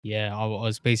Yeah, I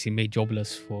was basically made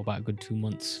jobless for about a good 2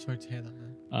 months. Sorry to hear that,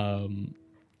 man. Um,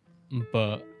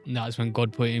 but that's when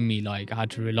God put in me, like, I had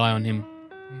to rely on Him.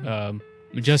 Um,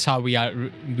 just how we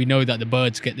know that the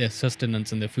birds get their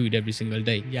sustenance and their food every single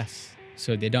day, Yes.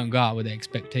 so they don't go out with the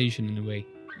expectation in a way,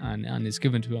 and it's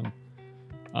given to them.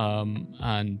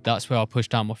 And that's where I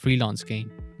pushed out my freelance game,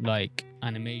 like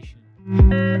animation.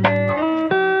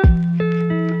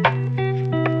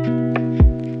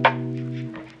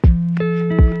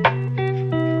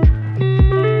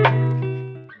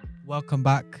 Welcome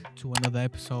back to another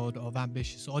episode of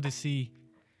Ambitious Odyssey.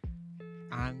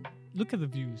 And look at the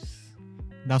views.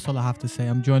 That's all I have to say.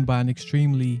 I'm joined by an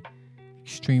extremely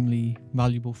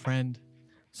valuable friend,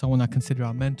 someone I consider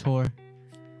our mentor.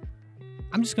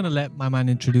 I'm just going to let my man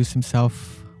introduce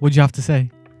himself. What do you have to say?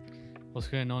 What's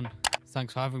going on?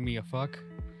 Thanks for having me, Afaq.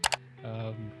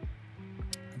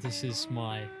 This is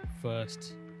my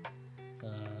first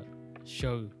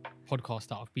podcast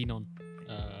that I've been on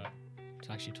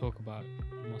to actually talk about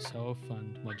myself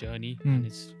and my journey, and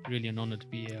it's really an honor to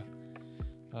be here.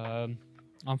 I'm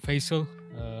Faisal,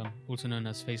 also known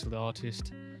as Faisal the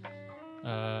Artist.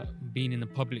 Been in the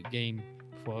public game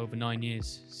for over 9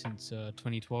 years, since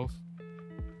 2012,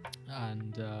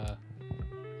 and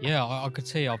I could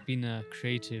say I've been a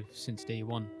creative since day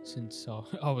one, since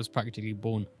I was practically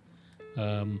born.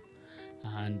 My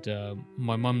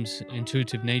mum's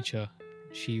intuitive nature,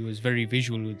 she was very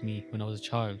visual with me when I was a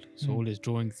child, so always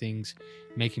drawing things,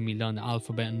 making me learn the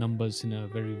alphabet and numbers in a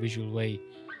very visual way.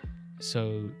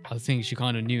 So I think she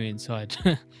kind of knew inside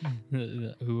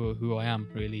who I am,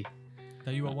 really.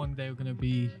 That you are one day going to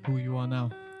be who you are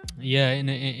now. Yeah, in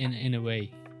a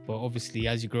way. But obviously,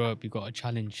 as you grow up, you've got to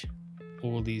challenge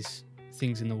all these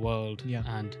things in the world,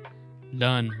 and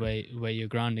learn where your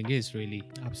grounding is, really.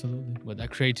 Absolutely. But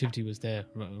that creativity was there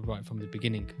right from the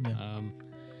beginning. Yeah.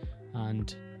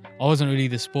 And I wasn't really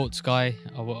the sports guy.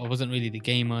 I wasn't really the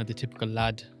gamer, the typical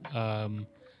lad.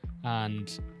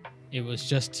 And it was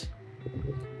just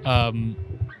one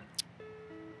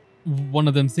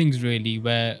of them things, really,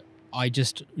 where I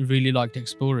just really liked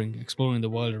exploring the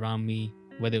world around me,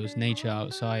 whether it was nature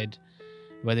outside,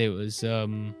 whether it was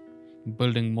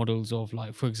building models of,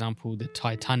 like, for example, the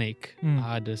Titanic.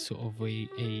 I had a sort of a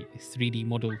 3D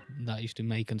model that I used to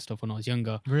make and stuff when I was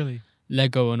younger. Really?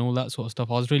 Lego and all that sort of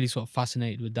stuff. I was really sort of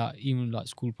fascinated with that, even like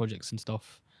school projects and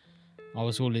stuff. I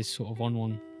was always sort of on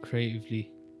one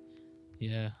creatively.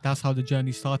 Yeah. That's how the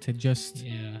journey started, just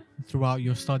throughout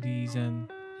your studies and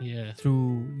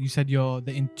through, you said,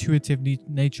 the intuitive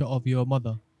nature of your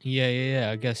mother. Yeah.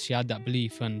 I guess she had that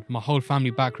belief, and my whole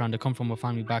family background, I come from a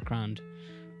family background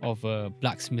of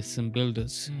blacksmiths and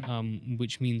builders,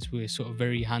 which means we're sort of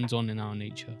very hands-on in our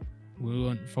nature. We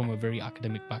weren't from a very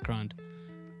academic background.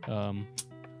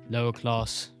 Lower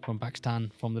class, from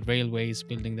Pakistan, from the railways,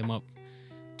 building them up,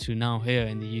 to now here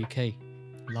in the UK.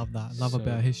 Love that. Love a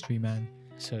bit of history, man.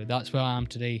 So that's where I am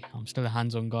today. I'm still a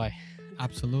hands-on guy.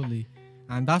 Absolutely.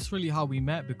 And that's really how we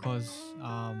met, because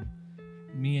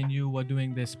me and you were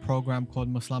doing this program called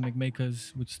Muslimic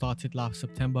Makers, which started last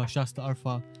September. Shasta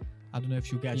Arfa. I don't know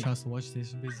if you'll get a chance to watch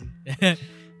this. You're busy.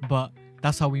 But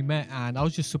that's how we met. And I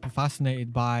was just super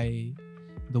fascinated by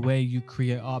the way you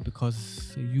create art,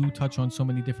 because you touch on so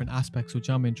many different aspects which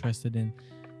I'm interested in.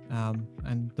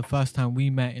 And the first time we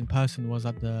met in person was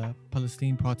at the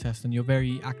Palestine protest, and you're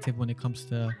very active when it comes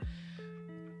to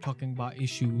talking about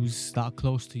issues that are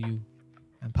close to you,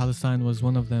 and Palestine was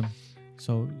one of them.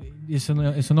 So it's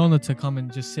an honor to come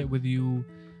and just sit with you,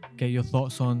 get your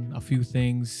thoughts on a few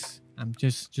things, and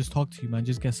just talk to you, man.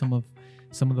 Just get some of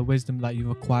the wisdom that you've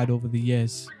acquired over the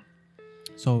years.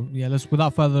 So yeah,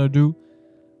 without further ado,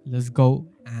 let's go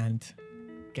and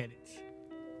get it.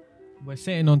 We're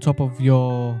sitting on top of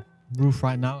your roof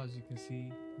right now. As you can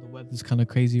see, the weather's kind of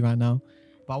crazy right now.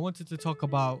 But I wanted to talk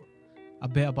a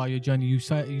bit about your journey. You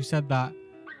said that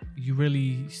you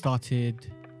really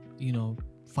started,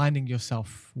 finding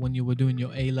yourself when you were doing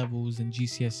your A-levels and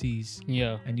GCSEs.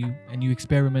 Yeah. And you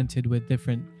experimented with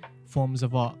different forms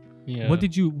of art. Yeah.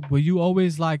 Were you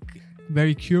always like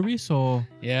very curious, or?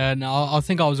 Yeah, no, I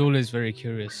think I was always very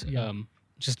curious. Yeah.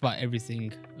 Just about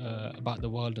everything, about the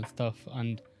world and stuff.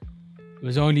 And it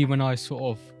was only when I sort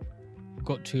of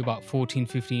got to about 14,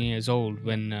 15 years old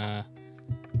when I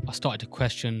started to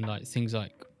question, like, things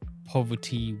like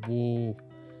poverty, war,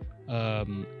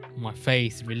 my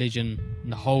faith, religion,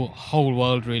 and the whole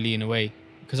world, really, in a way,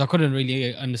 because I couldn't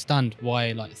really understand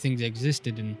why, like, things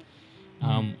existed and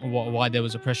why there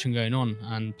was oppression going on.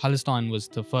 And Palestine was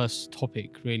the first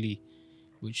topic, really,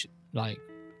 which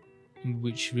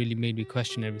really made me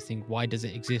question everything. Why does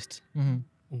it exist?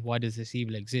 Why does this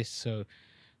evil exist? So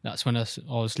that's when I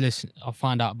was listening. I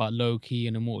found out about Low Key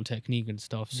and Immortal Technique and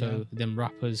stuff. So them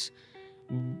rappers,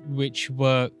 which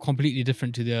were completely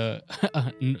different to the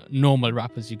normal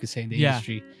rappers, you could say, in the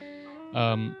industry.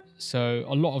 So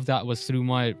a lot of that was through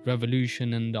my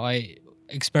revolution, and I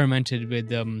experimented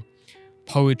with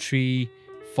poetry,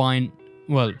 fine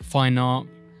art,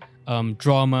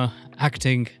 drama,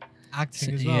 acting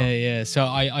as well. Yeah. So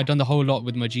I done the whole lot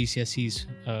with my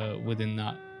GCSEs within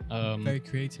that. Very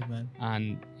creative, man.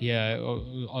 And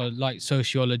I like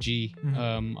sociology.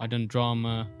 I done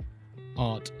drama,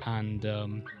 art,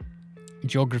 and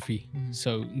geography.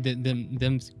 So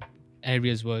them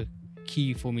areas were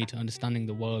key for me to understanding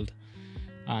the world,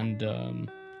 and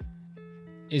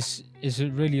it's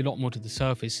really a lot more to the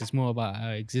surface. It's more about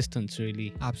our existence,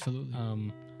 really. Absolutely.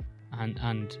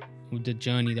 And the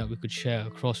journey that we could share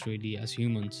across, really, as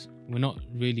humans. We're not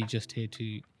really just here to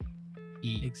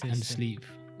eat and sleep.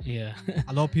 Yeah.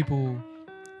 A lot of people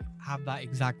have that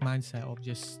exact mindset of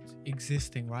just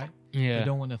existing, right? Yeah. They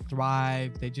don't want to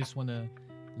thrive. They just want to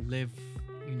live,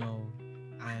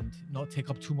 and not take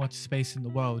up too much space in the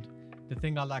world. The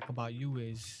thing I like about you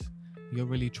is you're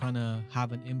really trying to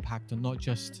have an impact on not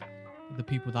just the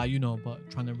people that you know, but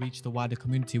trying to reach the wider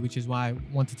community, which is why I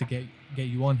wanted to get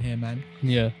you on here, man.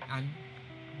 Yeah. And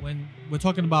when we're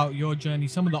talking about your journey,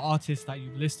 some of the artists that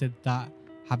you've listed that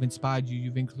have inspired you,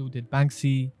 you've included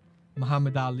Banksy,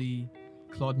 Muhammad Ali,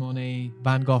 Claude Monet,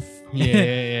 Van Gogh.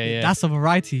 Yeah. That's a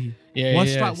variety.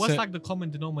 What's So, like the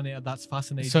common denominator that's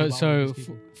fascinating? So, about all these so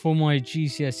people? for my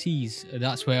GCSEs,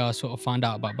 that's where I sort of found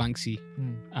out about Banksy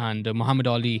and Muhammad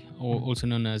Ali, or also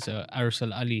known as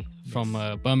Arsal Ali from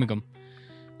Birmingham.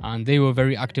 And they were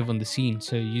very active on the scene,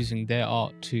 so using their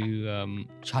art to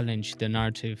challenge the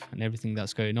narrative and everything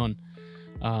that's going on.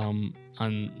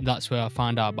 And that's where I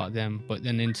found out about them. But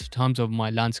then in terms of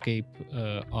my landscape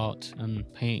art and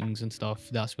paintings and stuff,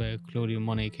 that's where Claude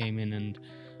Monet came in, and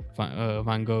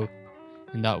Van Gogh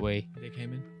in that way. They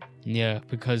came in? Yeah,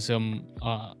 because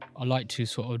I like to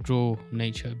sort of draw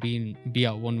nature, be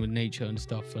at one with nature and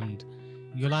stuff. And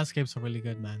your landscapes are really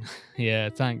good, man. Yeah,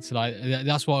 thanks. Like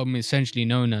that's what I'm essentially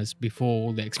known as before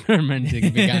all the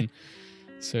experimenting began.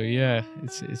 So yeah,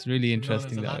 it's really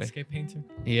interesting that landscape painter.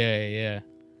 Yeah.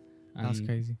 That's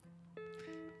crazy.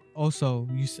 Also,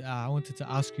 I wanted to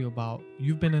ask you about,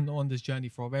 you've been on this journey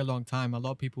for a very long time. A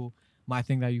lot of people might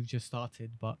think that you've just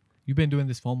started, but you've been doing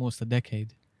this for almost a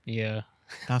decade. Yeah.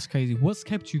 That's crazy. What's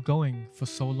kept you going for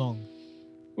so long?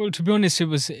 Well, to be honest, it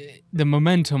was the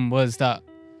momentum was that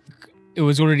it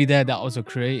was already there that I was a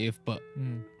creative, but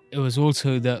it was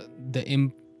also the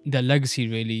legacy,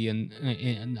 really, and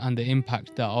the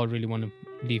impact that I really want to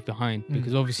leave behind.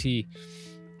 Because obviously,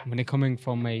 when you're coming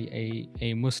from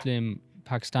a Muslim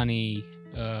Pakistani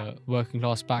working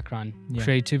class background,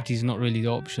 creativity is not really the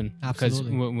option.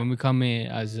 Absolutely. Because when we come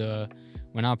here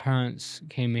when our parents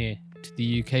came here to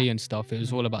the UK and stuff, it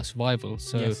was all about survival.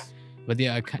 So, but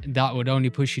that would only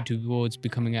push you towards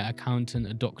becoming an accountant,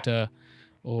 a doctor,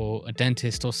 or a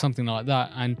dentist, or something like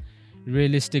that. And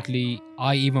realistically,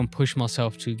 I even pushed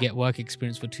myself to get work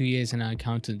experience for 2 years in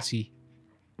accountancy.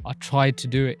 I tried to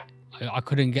do it. I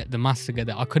couldn't get the maths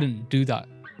together. I couldn't do that.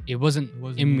 It wasn't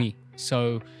in me.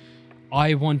 So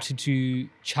I wanted to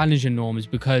challenge the norms,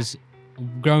 because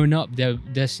growing up,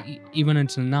 there's even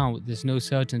until now, there's no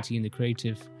certainty in the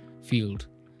creative field.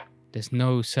 There's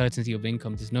no certainty of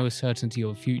income. There's no certainty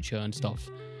of future and stuff.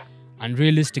 And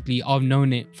realistically, I've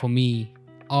known it for me.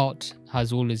 Art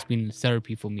has always been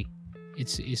therapy for me.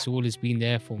 It's always been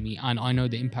there for me, and I know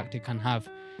the impact it can have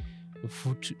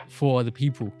for other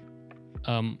people.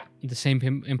 The same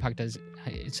impact as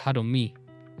it's had on me,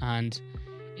 and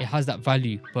it has that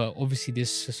value. But obviously,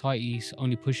 this society is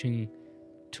only pushing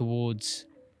towards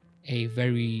a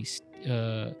very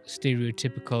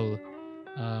stereotypical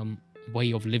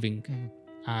way of living,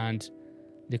 and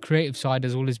the creative side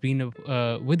has always been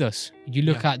with us. You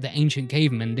look at the ancient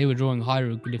cavemen; they were drawing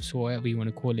hieroglyphs, or whatever you want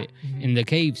to call it, in the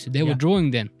caves. They were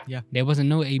drawing then. There wasn't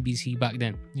no ABC back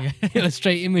then. It was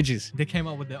straight images. They came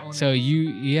up with their own. So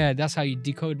that's how you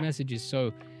decode messages.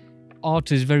 So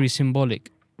art is very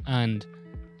symbolic, and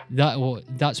that's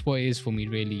what it is for me,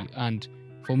 really. And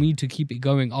for me to keep it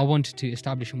going, I wanted to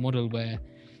establish a model where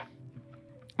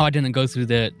I didn't go through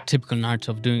the typical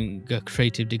narrative of doing a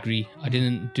creative degree. I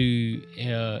didn't do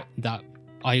that.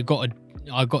 I got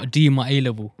a D in my A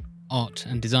level, art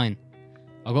and design.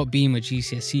 I got B in my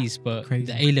GCSEs, but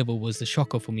the A level was the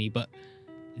shocker for me. But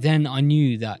then I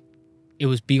knew that it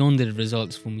was beyond the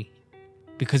results for me,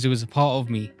 because it was a part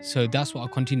of me. So that's what I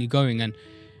continue going, and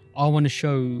I want to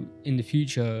show in the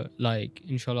future, like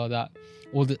inshallah, that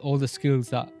all the skills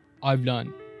that I've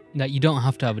learned that you don't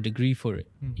have to have a degree for it.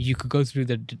 You could go through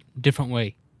the different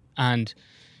way, and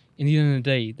in the end of the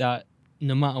day, that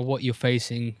no matter what you're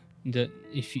facing, that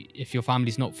if your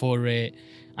family's not for it,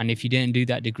 and if you didn't do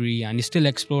that degree, and you're still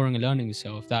exploring and learning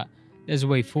yourself, that there's a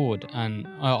way forward. And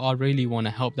I really want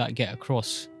to help that get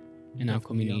across in our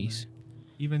Definitely, yeah, communities. man.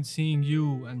 Even seeing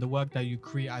you and the work that you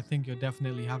create, I think you're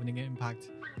definitely having an impact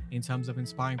in terms of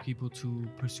inspiring people to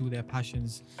pursue their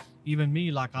passions. Even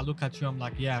me, like I look at you, I'm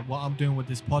like, yeah, what I'm doing with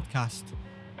this podcast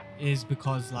is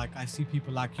because like I see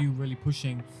people like you really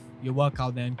pushing your work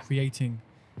out there and creating.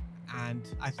 And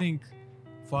I think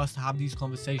for us to have these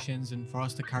conversations and for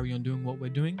us to carry on doing what we're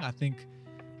doing, I think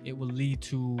it will lead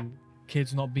to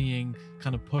kids not being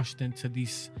kind of pushed into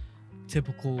these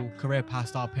typical career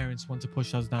paths that our parents want to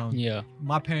push us down. Yeah,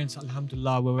 My parents,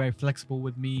 alhamdulillah, were very flexible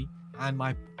with me and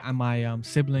my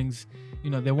siblings. You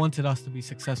know, they wanted us to be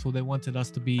successful. They wanted us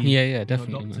to be yeah, you know,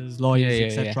 definitely, man. doctors, lawyers, Yeah,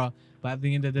 etc. But at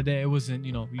the end of the day, it wasn't,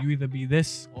 you know, you either be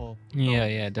this or no.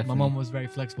 Yeah, My definitely. mom was very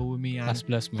flexible with me, and That's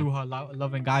blessed, man. through her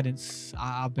love and guidance,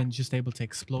 I've been just able to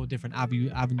explore different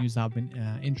avenues that I've been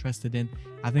interested in.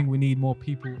 I think we need more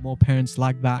people, more parents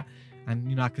like that. And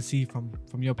you know, I can see from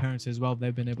your parents as well,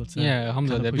 they've been able to Yeah,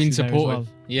 alhamdulillah, kind of they've push been you there as supportive.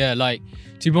 well. Yeah, like,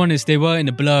 to be honest, they were in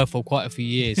a blur for quite a few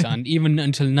years, and even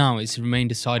until now, it's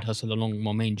remained a side hustle along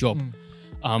my main job.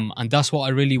 And that's what I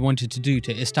really wanted to do,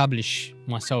 to establish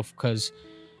myself, because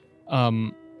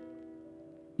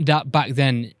that back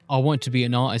then I wanted to be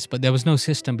an artist, but there was no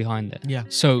system behind it. Yeah.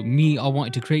 So I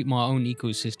wanted to create my own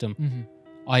ecosystem. Mhm.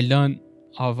 I learned.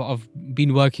 I've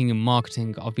been working in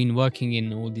marketing. I've been working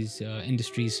in all these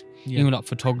industries, Yeah. even like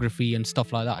photography and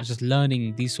stuff like that. Just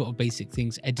learning these sort of basic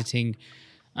things, editing,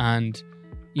 and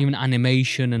even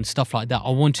animation and stuff like that. I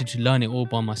wanted to learn it all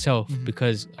by myself Mhm.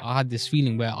 because I had this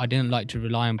feeling where I didn't like to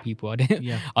rely on people. I didn't.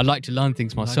 Yeah. I like to learn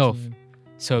things myself. Actually,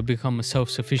 So I become a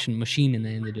self-sufficient machine in the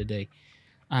end of the day,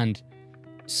 and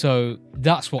so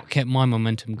that's what kept my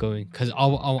momentum going, because I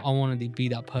wanted to be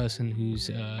that person who's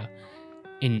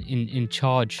in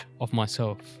charge of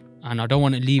myself, and I don't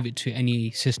want to leave it to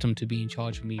any system to be in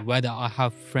charge of me, whether I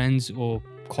have friends or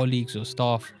colleagues or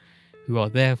staff who are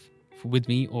there with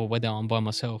me, or whether I'm by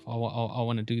myself. I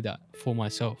want to do that for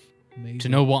myself, amazing. to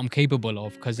know what I'm capable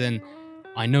of, because then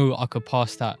I know I could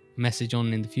pass that message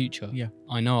on in the future. Yeah.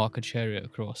 I know I could share it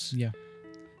across. Yeah.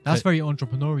 That's very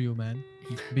entrepreneurial, man.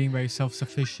 Being very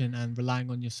self-sufficient and relying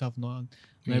on yourself, not on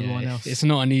everyone else. It's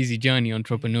not an easy journey,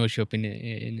 entrepreneurship in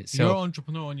You're itself. an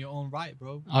entrepreneur on your own right,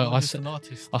 bro. I- You're I just s- an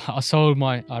artist. I sold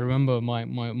I remember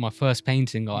my first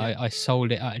painting. I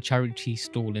sold it at a charity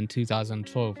stall in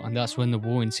 2012, and that's when the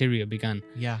war in Syria began.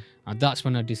 Yeah. And that's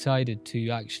when I decided to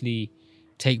actually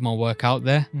take my work out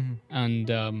there. Mhm.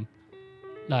 And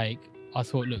like, I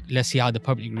thought, look, let's see how the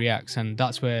public reacts. And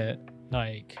that's where,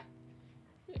 like,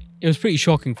 it was pretty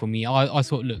shocking for me. I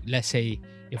thought, look, let's say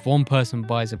if one person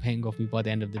buys a painting of me, by the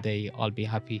end of the day, I'll be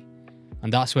happy.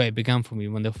 And that's where it began for me.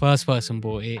 When the first person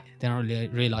bought it, then I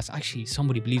realized, actually,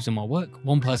 somebody believes in my work.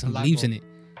 One person light believes bulb. in it.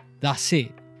 That's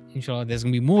it. Inshallah, there's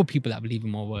going to be more people that believe in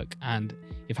my work. And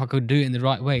if I could do it in the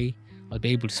right way, I'll be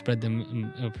able to spread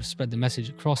the message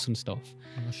across and stuff.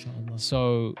 MashaAllah.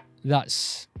 So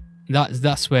that's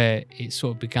where it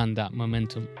sort of began, that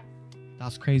momentum.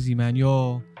 That's crazy, man.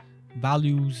 Your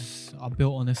values are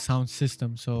built on a sound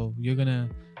system, so you're gonna,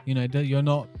 you know, you're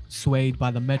not swayed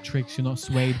by the metrics. You're not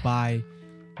swayed by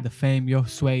the fame. You're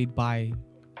swayed by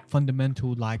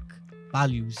fundamental like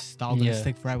values that are gonna Yeah.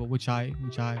 stick forever, which I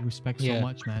respect so Yeah.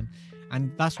 much, man.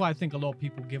 And that's why I think a lot of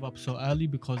people give up so early,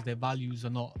 because their values are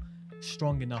not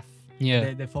strong enough.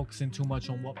 Yeah. They're focusing too much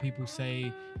on what people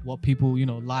say, what people, you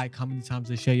know, like, how many times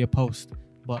they share your post.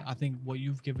 But I think what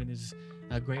you've given is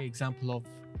a great example of,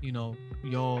 you know,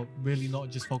 you're really not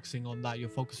just focusing on that, you're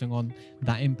focusing on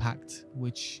that impact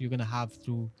which you're gonna have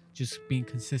through just being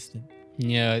consistent.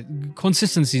 Yeah,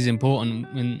 consistency is important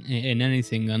in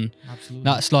anything, and Absolutely.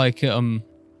 that's like even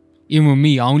with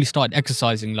me, I only started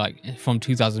exercising like from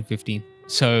 2015.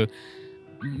 So,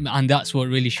 and that's what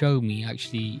really showed me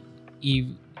actually,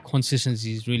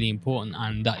 consistency is really important,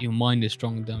 and that your mind is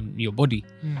stronger than your body.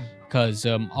 Because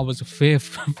I was a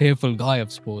fearful guy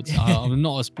of sports. I'm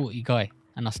not a sporty guy,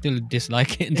 and I still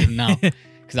dislike it until now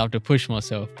because I have to push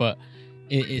myself. But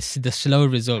it's the slow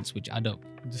results which add up.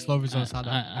 The slow results add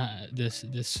up.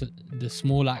 The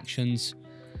small actions,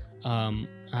 and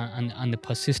the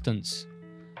persistence,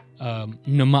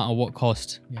 no matter what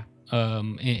cost. Yeah.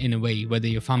 In a way, whether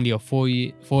your family are for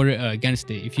it or against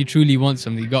it, if you truly want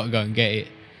something, you got to go and get it.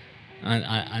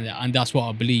 And that's what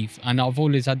I believe. And I've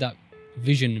always had that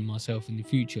vision in myself in the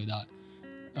future that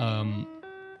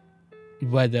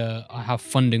whether I have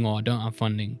funding or I don't have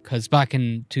funding. Because back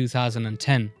in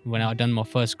 2010, when I done my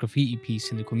first graffiti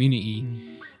piece in the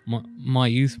community, my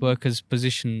youth worker's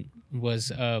position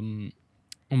was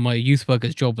my youth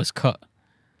worker's job was cut,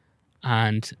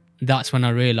 and that's when I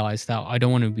realized that I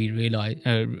don't want to be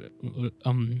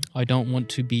I don't want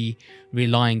to be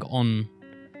relying on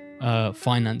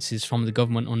finances from the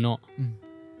government or not.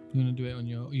 You want to do it on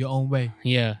your own way.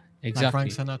 Yeah, exactly.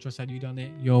 Like Frank Sinatra said, you done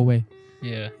it your way.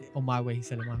 Yeah. Or my way. He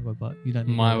said it my way, but you done it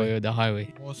My your way or the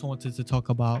highway. I also wanted to talk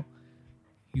about,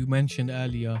 you mentioned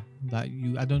earlier that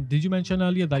did you mention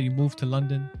earlier that you moved to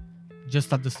London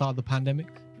just at the start of the pandemic?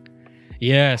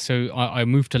 Yeah, so I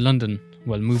moved to London.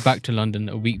 Well, moved back to London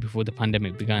a week before the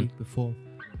pandemic began. Before.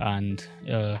 And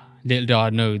little did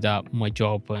I know that my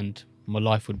job and my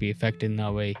life would be affected in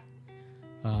that way.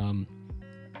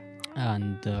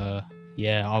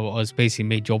 Yeah, I was basically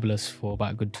made jobless for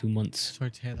about a good 2 months.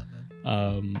 Sorry to hear that,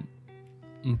 man.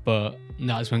 But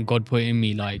that's when God put in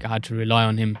me, like, I had to rely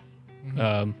on Him.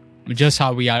 Just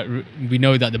how we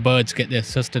know that the birds get their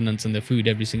sustenance and their food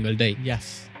every single day.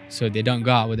 Yes. So they don't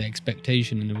go out with the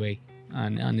expectation in a way,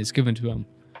 and it's given to them.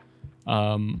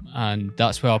 And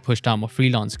that's where I pushed out my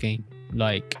freelance game,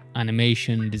 like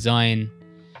animation, design,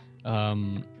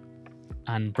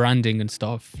 and branding and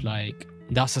stuff. Like,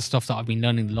 that's the stuff that I've been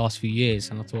learning the last few years.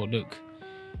 And I thought, look,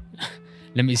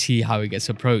 let me see how it gets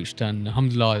approached. And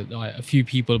alhamdulillah, a few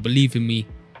people believe in me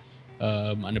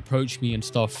and approach me and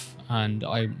stuff. And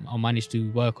I managed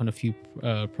to work on a few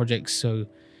projects. So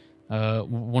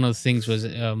one of the things was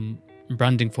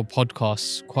branding for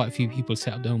podcasts. Quite a few people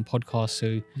set up their own podcasts.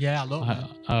 So yeah, a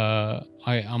lot.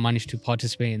 I managed to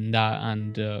participate in that,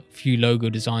 and a few logo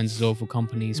designs as well for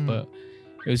companies. But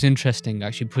it was interesting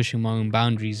actually pushing my own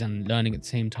boundaries and learning at the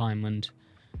same time. And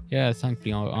yeah,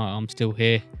 thankfully I'm still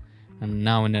here and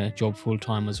now in a job full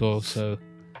time as well. So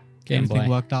everything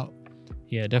worked out.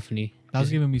 Yeah, definitely.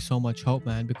 That's given me so much hope,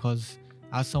 man, because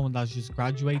as someone that's just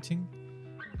graduating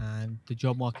and the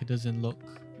job market doesn't look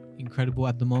incredible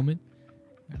at the moment,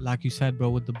 like you said, bro,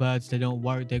 with the birds, they don't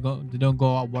worry. They don't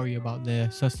go out worry about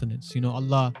their sustenance. You know,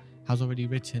 Allah has already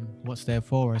written what's there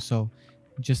for us. So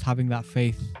just having that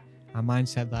faith and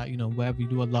mindset that, you know, wherever you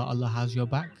do, Allah has your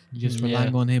back. Just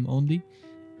relying on Him only.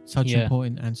 Such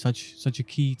important and such a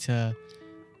key to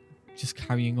just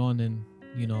carrying on and,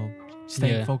 you know,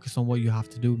 staying focused on what you have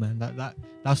to do, man.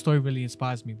 That story really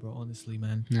inspires me, bro. Honestly,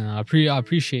 man. No, I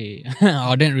appreciate it.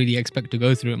 I didn't really expect to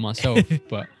go through it myself,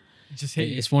 but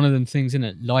it's one of them things, isn't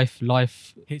it?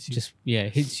 Life hits you.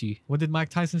 It hits you. What did Mike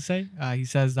Tyson say? He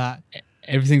says that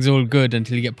everything's all good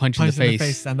until you get punched in the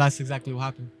face. And that's exactly what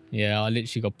happened. Yeah, I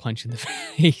literally got punched in the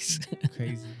face.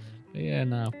 Crazy, man. Yeah,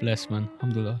 nah, bless, man.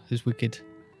 Alhamdulillah, it's wicked.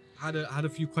 I had a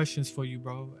few questions for you,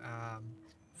 bro.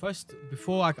 First,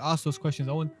 before I ask those questions,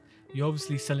 you're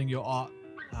obviously selling your art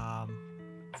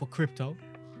for crypto.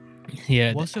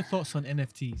 Yeah. What's your thoughts on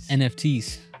NFTs?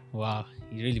 NFTs. Wow,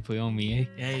 you really put it on me, eh?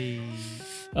 Hey.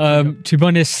 To be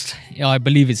honest, I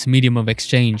believe it's a medium of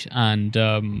exchange, and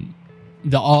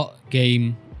the art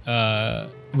game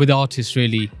with artists,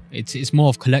 really, it's more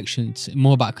of collections,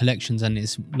 more about collections, and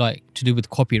it's like to do with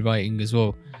copywriting as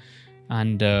well,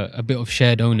 and a bit of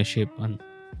shared ownership, and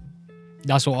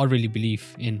that's what I really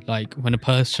believe in. Like, when a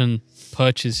person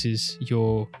purchases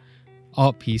your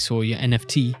art piece or your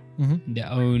NFT, they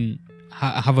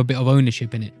have a bit of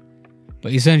ownership in it.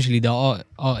 But essentially, the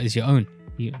art is your own.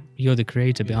 You're the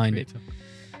creator behind it.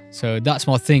 So that's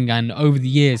my thing. And over the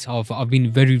years, I've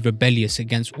been very rebellious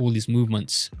against all these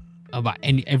movements about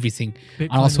everything. Bitcoin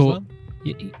and I thought,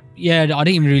 yeah, I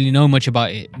didn't even really know much about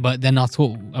it. But then I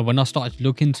thought, when I started to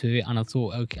look into it, and I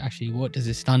thought, okay, actually, what does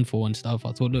it stand for and stuff?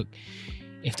 I thought, look,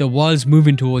 if the world's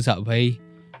moving towards that way,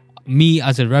 me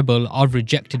as a rebel, I've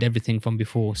rejected everything from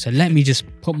before. So let me just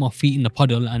put my feet in the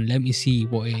puddle and let me see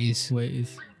what it is.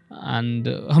 And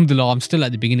alhamdulillah, I'm still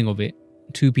at the beginning of it.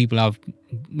 Two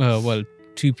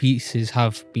pieces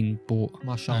have been bought,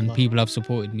 Mashallah. And people have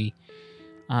supported me.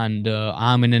 And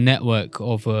I'm in a network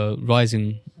of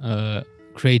rising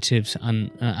creatives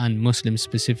and Muslims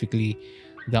specifically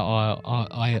that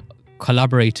are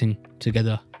collaborating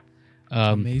together.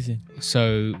 Amazing.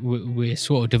 So we're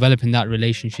sort of developing that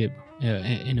relationship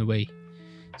in a way.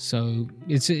 So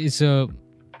it's a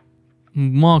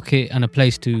market and a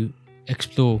place to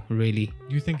explore, really.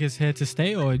 Do you think it's here to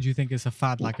stay, or do you think it's a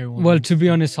fad like everyone? Well, to be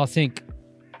honest, I think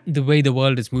the way the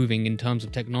world is moving in terms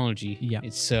of technology,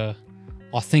 it's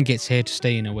I think it's here to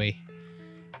stay in a way.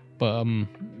 But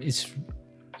it's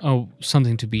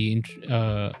something to be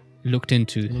looked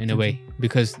into in a way,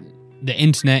 because the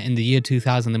internet in the year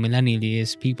 2000, the millennial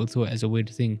years, people thought it as a weird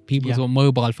thing. People thought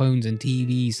mobile phones and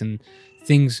TVs and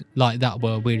things like that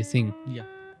were a weird thing. Yeah.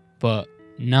 But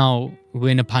now we're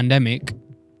in a pandemic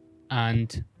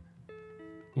and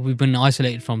we've been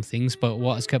isolated from things, but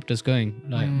what has kept us going?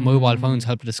 Like mobile phones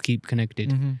helped us keep connected.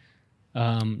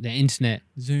 The internet.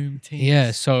 Zoom, Teams.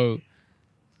 Yeah, so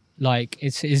like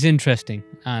it's interesting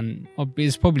and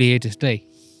it's probably here to stay.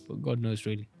 But God knows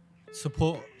really.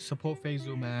 Support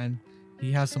Faisal, man.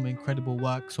 He has some incredible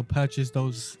work. So purchase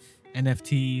those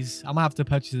NFTs. I'm gonna have to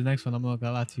purchase the next one. I'm not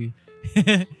gonna lie to you.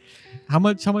 How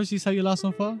much did you sell your last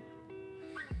one for?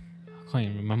 I can't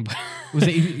even remember. Was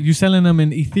it you selling them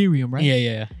in Ethereum, right?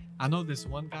 Yeah. I know this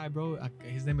one guy, bro.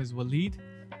 His name is Waleed,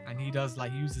 and he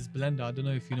uses Blender. I don't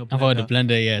know if you know Blender. I've heard of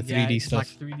Blender, yeah, 3D it's stuff.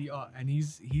 like 3D art, and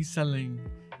he's selling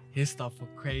his stuff for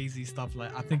crazy stuff.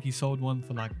 Like I think he sold one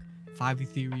for like 5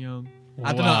 Ethereum.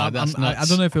 I don't know. That's nuts. I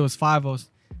don't know if it was 5 or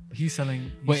he's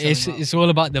selling. But it's all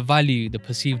about the value, the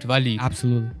perceived value.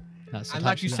 Absolutely. That's and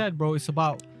like you said, bro, it's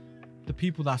about the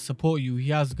people that support you. He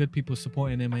has good people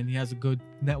supporting him, and he has a good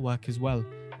network as well.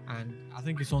 And I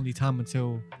think it's only time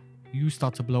until you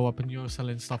start to blow up and you're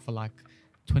selling stuff for like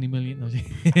 20 million.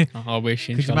 I wish,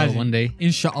 inshallah, one day.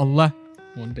 Inshallah.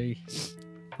 One day.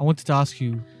 I wanted to ask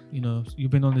you,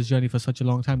 you've been on this journey for such a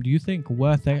long time. Do you think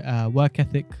work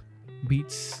ethic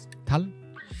beats talent?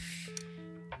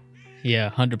 Yeah,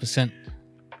 100%.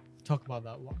 Talk about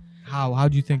that. How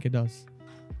do you think it does?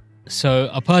 So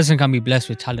a person can be blessed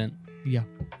with talent. Yeah.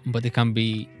 But they can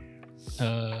be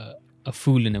a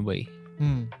fool in a way.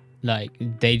 Like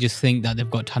they just think that they've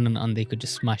got talent and they could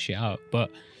just smash it out.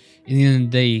 But in the end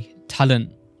of the day,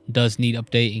 talent does need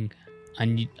updating,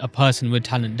 and a person with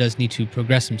talent does need to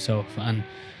progress himself, and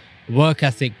work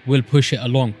ethic will push it a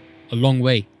long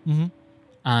way.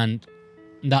 And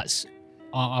that's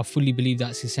I fully believe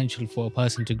that's essential for a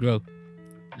person to grow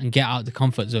and get out the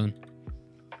comfort zone,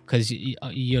 because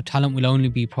your talent will only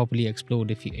be properly explored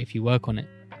if you work on it.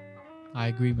 I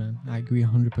agree, man. I agree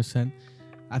 100%.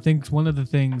 I think one of the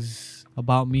things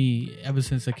about me, ever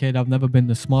since a kid, I've never been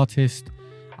the smartest.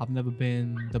 I've never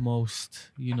been the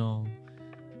most,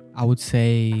 I would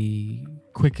say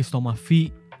quickest on my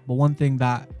feet. But one thing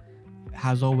that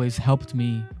has always helped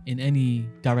me in any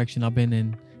direction I've been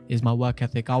in is my work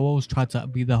ethic. I always try to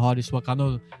be the hardest work. I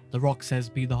know The Rock says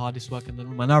be the hardest work in the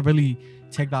room, and I really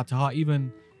take that to heart.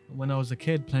 Even when I was a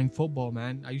kid playing football,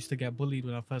 man, I used to get bullied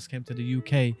when I first came to the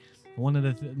UK. One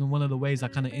of the ways I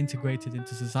kind of integrated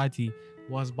into society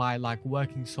was by like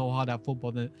working so hard at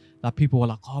football that people were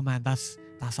like, oh man, that's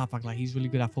Afak, like he's really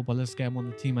good at football, let's get him on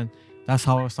the team. And that's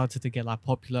how I started to get like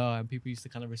popular, and people used to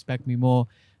kind of respect me more.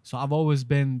 So I've always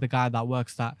been the guy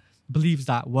that believes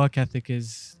that work ethic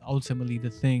is ultimately the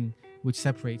thing which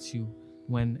separates you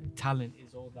when talent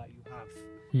is all that you have.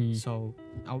 So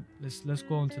let's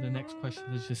go on to the next question.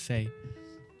 Let's just say,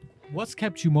 what's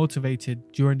kept you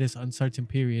motivated during this uncertain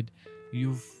period?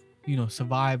 You've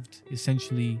survived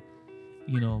essentially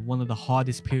one of the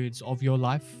hardest periods of your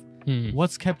life.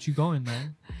 What's kept you going,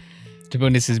 man? To be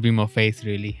honest, it's been my faith,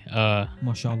 really.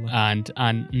 MashaAllah.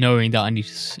 And knowing that I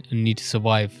need to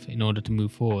survive in order to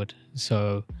move forward.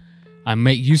 So I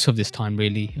make use of this time,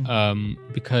 really,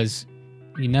 because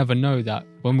you never know that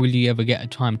when will you ever get a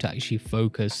time to actually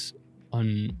focus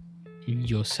on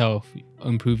yourself,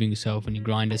 improving yourself and your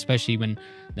grind, especially when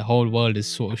the whole world is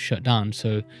sort of shut down.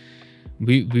 So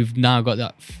we've now got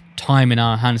that time in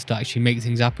our hands to actually make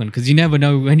things happen, because you never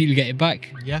know when you'll get it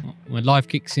back. When life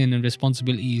kicks in and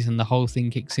responsibilities and the whole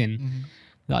thing kicks in,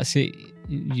 that's it.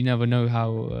 You never know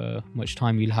how much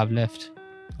time you'll have left.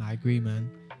 I agree, man.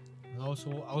 I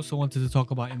also wanted to talk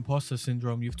about imposter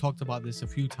syndrome. You've talked about this a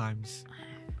few times.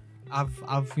 I've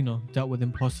dealt with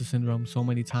imposter syndrome so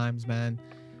many times, man.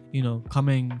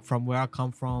 Coming from where I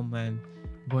come from and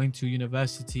going to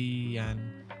university and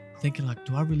thinking like,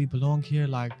 do I really belong here?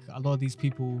 Like a lot of these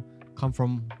people come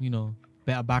from,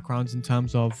 better backgrounds in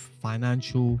terms of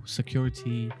financial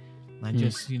security and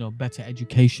just, better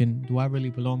education. Do I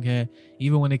really belong here?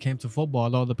 Even when it came to football, a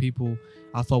lot of the people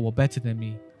I thought were better than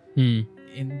me.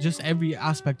 In just every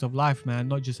aspect of life, man,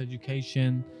 not just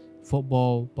education,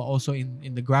 football, but also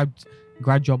in the grad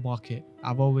job market.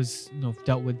 I've always,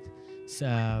 dealt with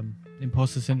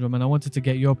imposter syndrome, and I wanted to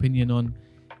get your opinion on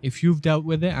if you've dealt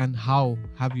with it and how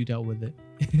have you dealt with it.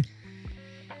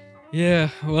 Yeah,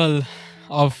 well,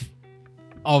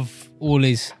 I've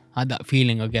always had that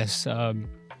feeling, I guess. I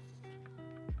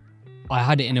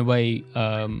had it in a way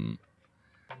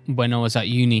when I was at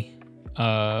uni.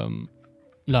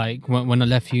 Like when I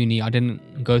left uni, I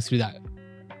didn't go through that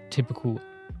typical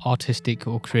artistic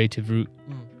or creative route.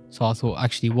 So I thought,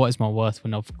 actually, what is my worth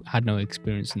when I've had no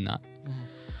experience in that?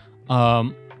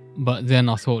 But then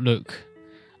I thought, look,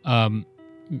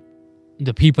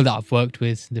 the people that I've worked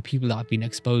with, the people that I've been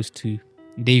exposed to,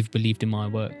 they've believed in my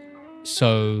work.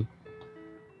 So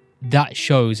that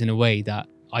shows in a way that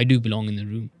I do belong in the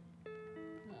room.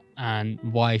 And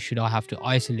why should I have to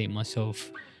isolate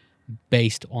myself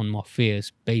based on my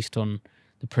fears, based on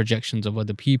the projections of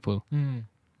other people?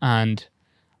 And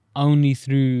only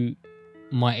through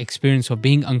my experience of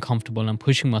being uncomfortable and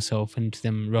pushing myself into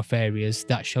them rough areas,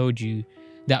 that showed me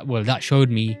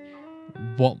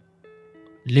what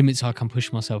limits I can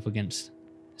push myself against.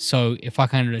 So if I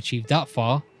can achieve that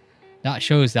far, that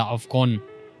shows that I've gone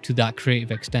to that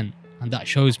creative extent, and that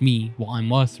shows me what I'm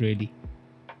worth, really.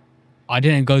 I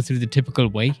didn't go through the typical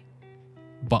way,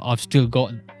 but I've still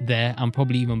got there, and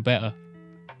probably even better,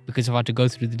 because I've had to go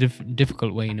through the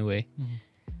difficult way in a way.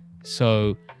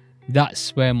 So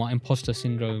that's where my imposter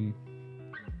syndrome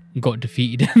got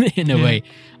defeated in a way.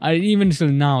 Even till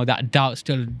now, that doubt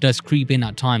still does creep in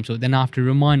at times. So then I have to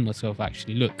remind myself,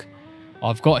 actually, look,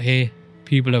 I've got here,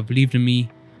 people have believed in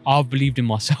me, I've believed in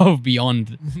myself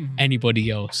beyond anybody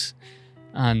else.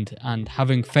 And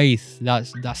having faith,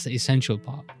 that's the essential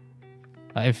part.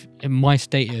 If my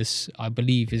status, I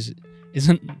believe,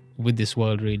 isn't with this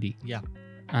world, really. Yeah.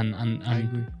 And I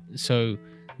agree. So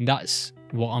that's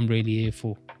what I'm really here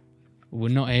for. We're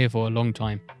not here for a long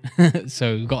time.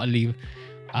 So we've got to leave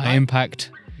our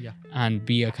impact and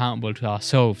be accountable to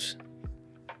ourselves.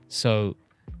 So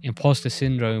imposter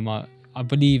syndrome, I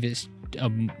believe it's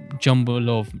a jumble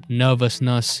of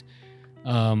nervousness,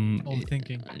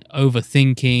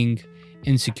 overthinking,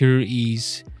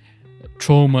 insecurities,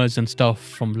 traumas and stuff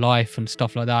from life and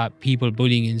stuff like that. People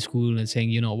bullying in school and saying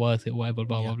you're not worth it, whatever,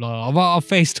 blah blah blah. I've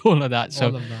faced all of that.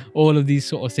 So all of these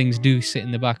sort of things do sit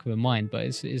in the back of my mind, but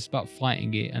it's about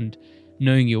fighting it and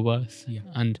knowing your worth.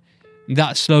 And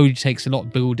that slowly takes a lot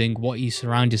of building, what you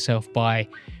surround yourself by,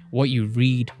 what you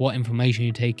read, what information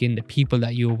you take in, the people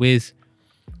that you're with,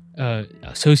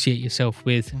 associate yourself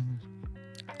with.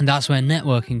 And that's where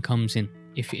networking comes in.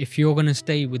 If you're going to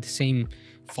stay with the same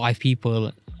 5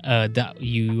 people that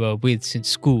you were with since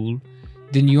school,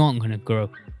 then you aren't going to grow.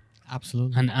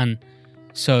 Absolutely. And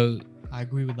so I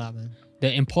agree with that, man.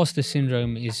 The imposter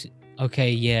syndrome is, okay,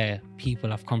 yeah,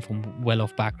 people have come from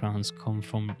well-off backgrounds, come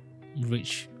from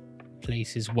rich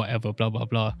places, whatever, blah blah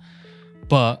blah,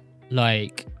 but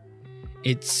like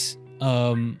it's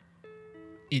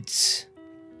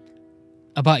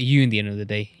about you in the end of the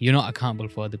day. You're not accountable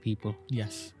for other people.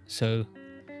 Yes. So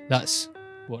that's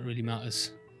what really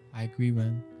matters. I agree,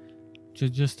 man.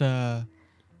 Just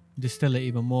distill it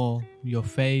even more. Your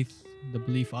faith, the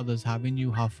belief others have in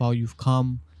you, how far you've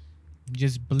come,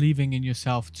 just believing in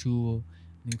yourself to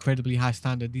an incredibly high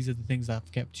standard. These are the things that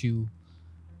have kept you,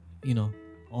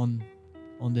 on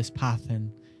this path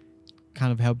and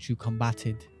kind of helped you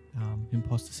combated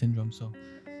imposter syndrome. So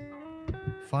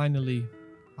finally,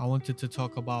 I wanted to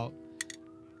talk about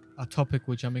a topic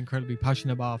which I'm incredibly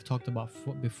passionate about. I've talked about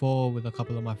before with a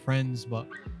couple of my friends, but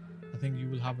I think you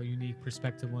will have a unique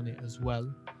perspective on it as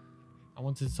well. I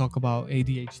wanted to talk about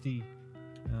ADHD.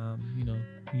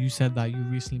 You said that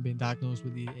you've recently been diagnosed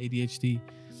with the ADHD,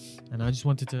 and I just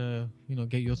wanted to,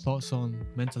 get your thoughts on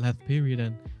mental health period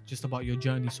and just about your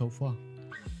journey so far.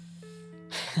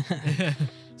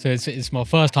 So it's my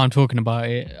first time talking about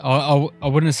it. I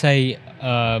wouldn't say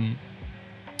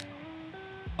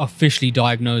officially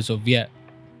diagnosed of yet,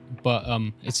 but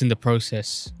it's in the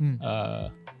process.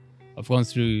 I've gone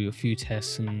through a few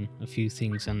tests and a few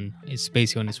things, and it's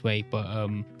basically on its way. But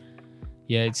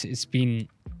it's been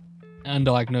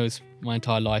undiagnosed my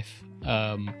entire life,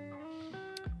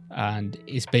 and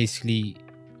it's basically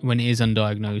when it is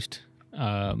undiagnosed,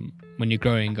 when you're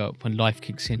growing up, when life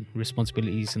kicks in,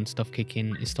 responsibilities and stuff kick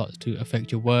in, it starts to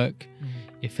affect your work,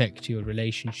 affect your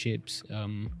relationships,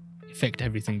 affect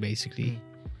everything basically.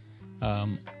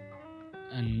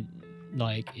 And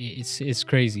like it's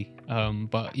crazy.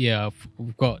 But yeah,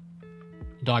 I've got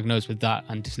diagnosed with that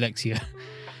and dyslexia.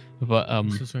 But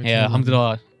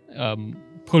alhamdulillah,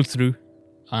 pulled through,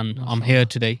 and I'm here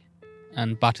today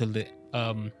and battled it.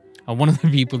 And one of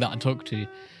the people that I talked to,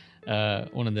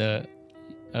 one of the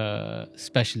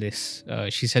specialists,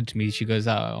 she said to me, she goes,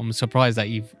 I'm surprised that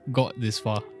you've got this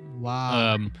far.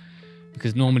 Wow.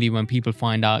 Because normally when people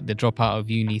find out, they drop out of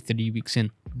uni 3 weeks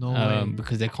in. No way.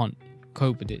 Because they can't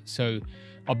cope with it. So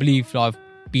I believe I've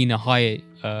been a high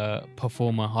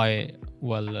performer, high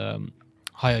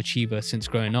achiever since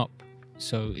growing up.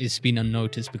 So it's been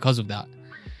unnoticed because of that.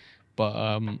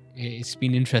 But it's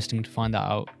been interesting to find that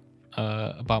out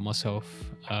about myself.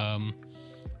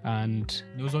 And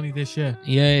it was only this year.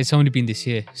 Yeah, it's only been this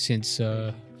year, since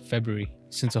February,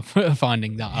 since I'm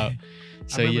finding that out.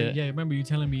 So I remember you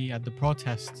telling me at the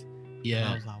protest And I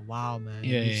Yeah. was like, wow, man,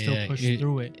 Yeah, you still yeah, push it-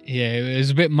 through it. Yeah, it was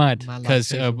a bit mad Man, like because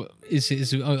Faisal.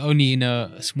 it's only in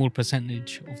a small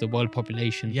percentage of the world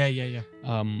population. Yeah.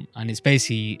 And it's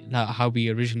basically like how we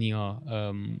originally are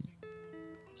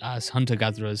as hunter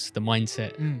gatherers, the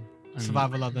mindset. And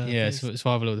Survival of the yeah, fittest.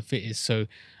 survival of the fittest. So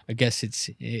I guess it's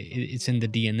in the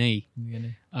DNA,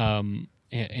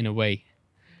 in a way.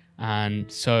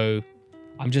 And so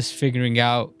I'm just figuring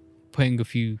out, putting a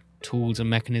few tools and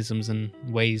mechanisms and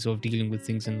ways of dealing with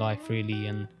things in life, really,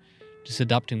 and just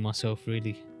adapting myself,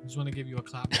 really. I just want to give you a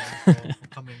clap, man, for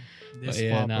coming this But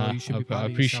yeah, far, nah, bro. You should be I proud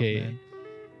of appreciate yourself,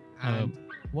 it. man. And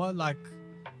what, like,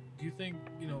 do you think,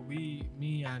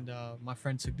 me and my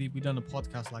friend Sugdeep, we done a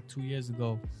podcast like 2 years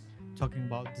ago talking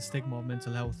about the stigma of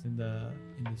mental health in the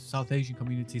South Asian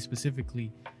community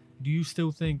specifically. Do you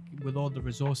still think, with all the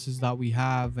resources that we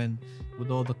have and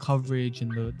with all the coverage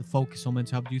and the focus on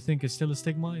mental health, do you think it's still a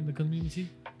stigma in the community?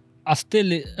 I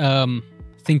still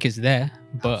think it's there,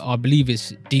 but I believe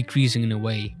it's decreasing in a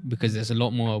way because there's a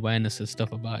lot more awareness and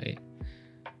stuff about it.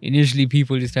 Initially,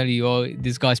 people just tell you, "Oh,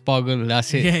 this guy's pagal,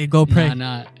 that's it." Yeah, go pray.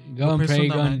 Nah, Go go and pray pray, sunnah,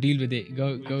 go man. and deal with it.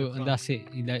 Go, the and Quran. that's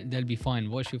it. They'll be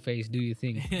fine. Wash your face, do your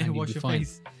thing, and you'll Wash be your fine.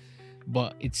 face.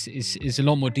 But it's a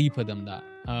lot more deeper than that.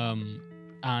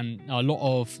 And a lot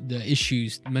of the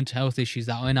issues, mental health issues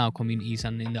that are in our communities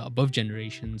and in the above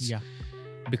generations, Yeah.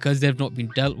 because they've not been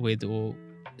dealt with or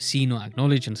seen or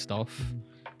acknowledged and stuff, Mhm.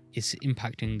 it's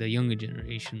impacting the younger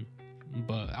generation.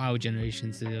 But our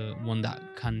generation's the one that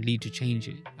can lead to change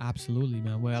it. Absolutely,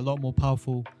 man. We're a lot more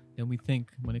powerful than we think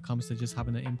when it comes to just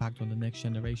having an impact on the next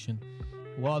generation.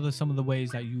 What are some of the ways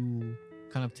that you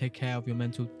kind of take care of your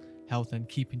mental health and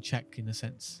keep in check, in a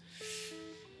sense?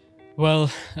 Well,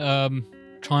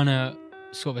 trying to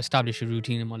sort of establish a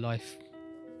routine in my life.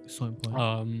 So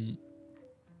important.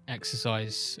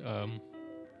 Exercise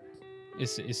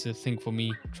is a thing for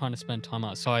me. Trying to spend time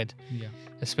outside, Yeah.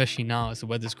 especially now as the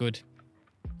weather's good,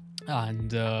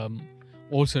 and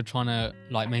also trying to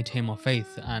like maintain my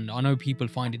faith. And I know people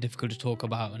find it difficult to talk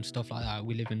about and stuff like that.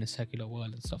 We live in a secular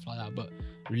world and stuff like that, but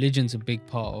religion's a big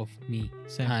part of me.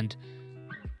 Same. And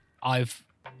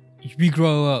we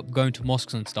grow up going to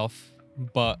mosques and stuff,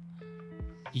 but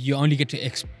you only get to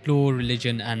explore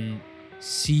religion and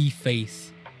see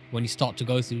faith when you start to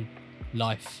go through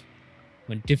life,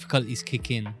 when difficulties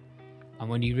kick in, and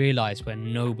when you realize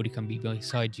when nobody can be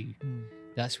beside you.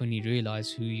 That's when you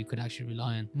realize who you could actually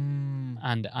rely on.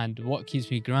 And what keeps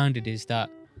me grounded is that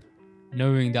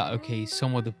knowing that, okay,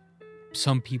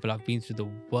 some people have been through the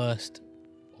worst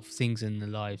of things in their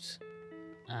lives,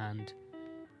 and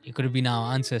it could have been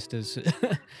our ancestors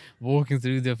walking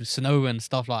through the snow and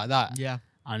stuff like that, Yeah.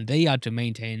 and they had to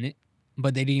maintain it,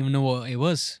 but they didn't even know what it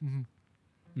was.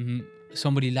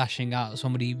 Somebody lashing out,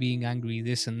 somebody being angry,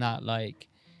 this and that, like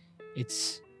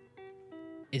it's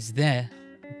there,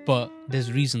 but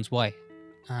there's reasons why.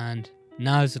 And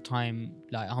now is the time,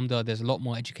 like alhamdulillah, there's a lot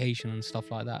more education and stuff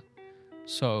like that,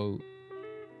 so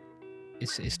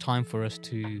it's time for us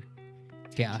to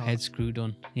get our heads screwed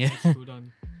on. Yeah. Screwed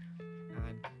on.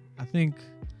 And I think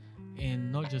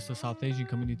in not just the South Asian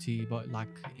community, but like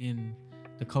in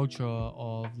the culture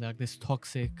of like this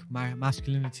toxic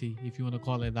masculinity, if you want to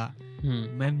call it that,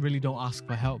 men really don't ask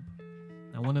for help.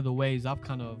 And one of the ways I've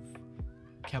kind of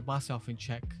kept myself in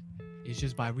check is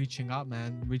just by reaching out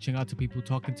to people,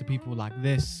 talking to people like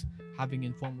this, having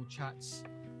informal chats,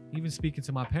 even speaking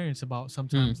to my parents about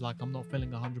sometimes like I'm not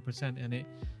feeling 100%, and it,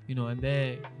 and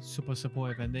they're super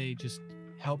supportive and they just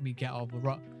help me get out of a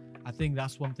rut. I think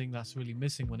that's one thing that's really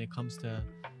missing when it comes to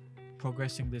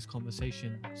progressing this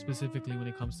conversation, specifically when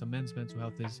it comes to men's mental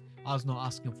health, is us not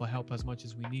asking for help as much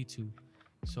as we need to.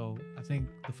 So I think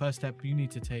the first step you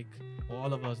need to take, or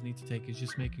all of us need to take, is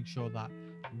just making sure that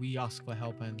we ask for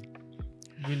help and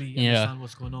really understand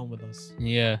what's going on with us.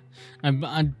 Yeah,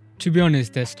 and to be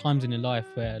honest, there's times in your life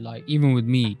where, like, even with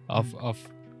me,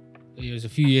 it was a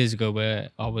few years ago where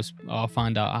I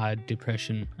found out I had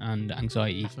depression and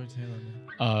anxiety. Sorry to hear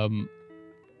that, man.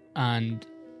 And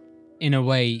in a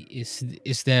way,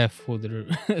 it's there for the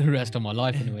rest of my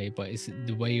life in a way, but it's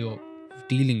the way you're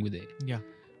dealing with it. Yeah.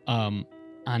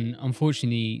 And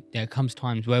unfortunately, there comes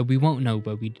times where we won't know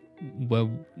where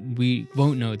we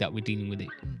won't know that we're dealing with it.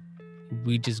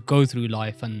 We just go through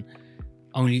life, and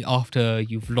only after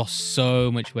you've lost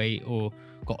so much weight or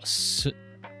got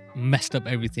messed up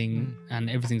everything and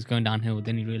everything's going downhill,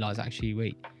 then you realize, actually,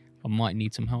 wait, I might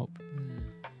need some help.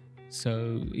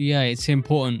 So yeah, it's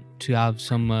important to have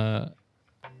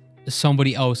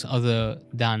somebody else other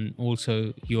than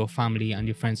also your family and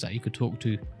your friends that you could talk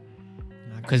to,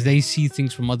 because they see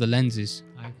things from other lenses.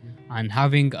 I agree. And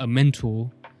having a mentor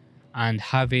and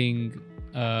having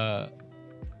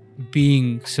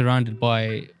being surrounded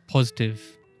by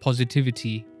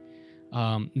positivity,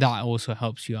 that also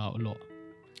helps you out a lot.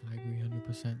 I agree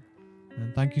 100%.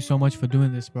 And thank you so much for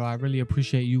doing this, bro. I really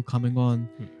appreciate you coming on,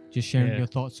 just sharing your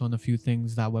thoughts on a few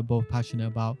things that we're both passionate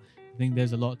about. I think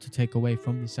there's a lot to take away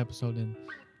from this episode, and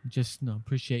just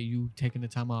appreciate you taking the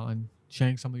time out and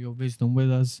sharing some of your wisdom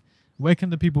with us. Where can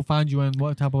the people find you, and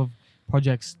what type of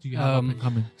projects do you have up and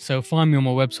coming? So find me on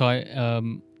my website,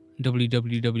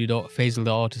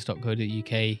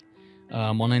 www.faisaltheartist.co.uk.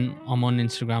 I'm on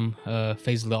Instagram,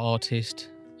 Faisal the Artist,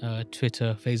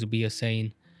 Twitter, Faisal Be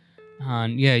Sane.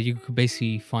 And yeah, you could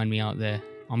basically find me out there.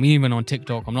 I'm even on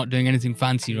TikTok. I'm not doing anything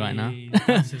fancy right now.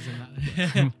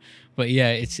 But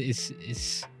yeah, it's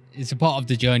a part of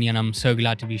the journey, and I'm so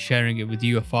glad to be sharing it with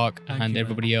you, Afaq, and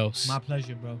everybody else. My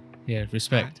pleasure, bro. Yeah,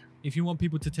 respect. If you want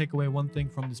people to take away one thing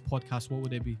from this podcast, what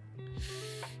would it be?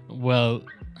 Well,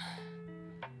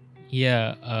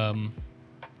 yeah,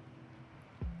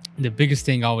 the biggest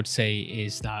thing I would say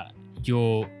is that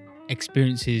your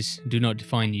experiences do not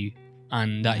define you,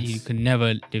 and that you can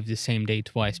never live the same day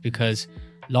twice, because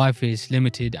life is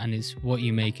limited and it's what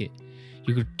you make it.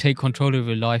 You could take control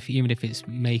over life, even if it's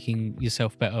making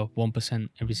yourself better 1%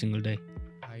 every single day.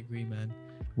 I agree, man.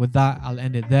 With that, I'll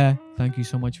end it there. Thank you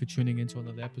so much for tuning into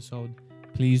another episode.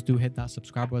 Please do hit that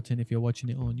subscribe button if you're watching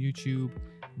it on YouTube.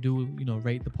 Do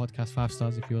rate the podcast 5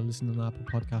 stars if you're listening on Apple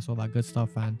Podcasts, all that good stuff.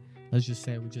 And let's just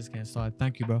say we're just getting started.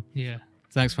 Thank you, bro. Yeah.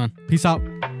 Thanks, man. Peace out.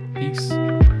 Peace.